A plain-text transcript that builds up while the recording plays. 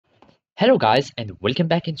Hello guys and welcome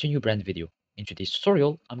back into a new brand video. In today's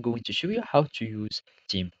tutorial, I'm going to show you how to use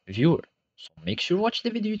Teamviewer. So make sure to watch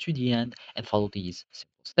the video to the end and follow these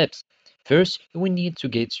simple steps. First, you will need to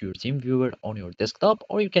get your Teamviewer on your desktop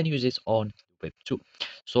or you can use it on the web too.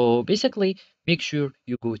 So basically, make sure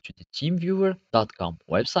you go to the teamviewer.com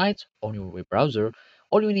website on your web browser.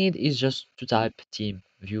 All you need is just to type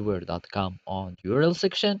teamviewer.com on the URL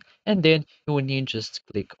section and then you will need just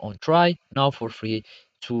click on try now for free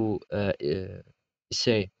to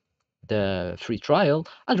say the free trial.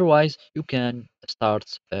 Otherwise, you can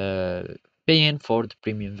start paying for the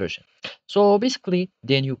premium version. So basically,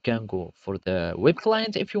 then you can go for the web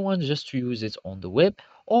client if you want just to use it on the web,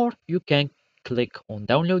 or you can click on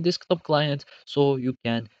download desktop client so you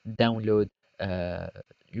can download uh,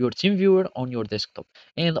 your TeamViewer on your desktop.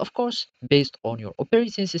 And of course, based on your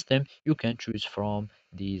operating system, you can choose from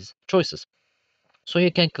these choices. So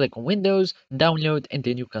you can click on Windows, download, and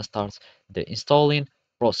then you can start the installing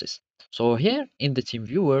process. So here in the Team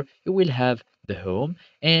Viewer, you will have the home,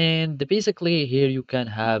 and basically here you can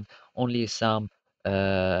have only some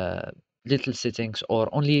uh, little settings or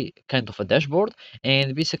only kind of a dashboard.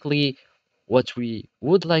 And basically, what we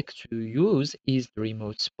would like to use is the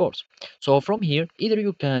remote support. So from here, either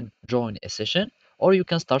you can join a session or you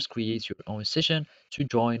can start create your own session to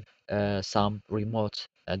join some remote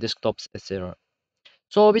desktops, etc.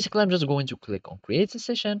 So basically, I'm just going to click on create a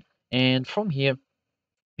session, and from here,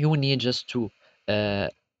 you will need just to uh,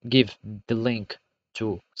 give the link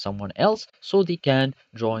to someone else so they can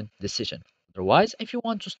join the session. Otherwise, if you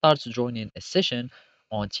want to start joining a session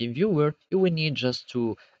on TeamViewer, you will need just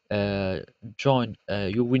to uh,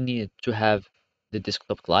 you will need to have the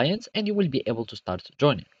desktop clients and you will be able to start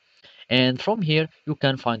joining. And from here, you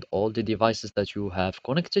can find all the devices that you have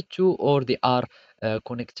connected to or they are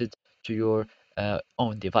connected to your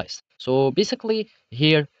own device. So basically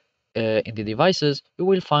here in the devices, you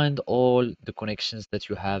will find all the connections that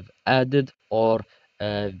you have added or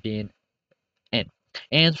been in.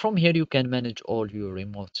 And from here, you can manage all your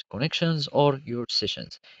remote connections or your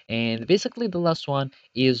sessions. And basically, the last one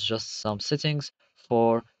is just some settings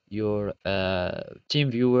for your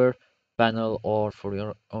team viewer panel or for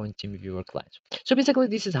your own team viewer client. So basically,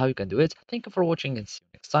 this is how you can do it. Thank you for watching and see you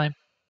next time.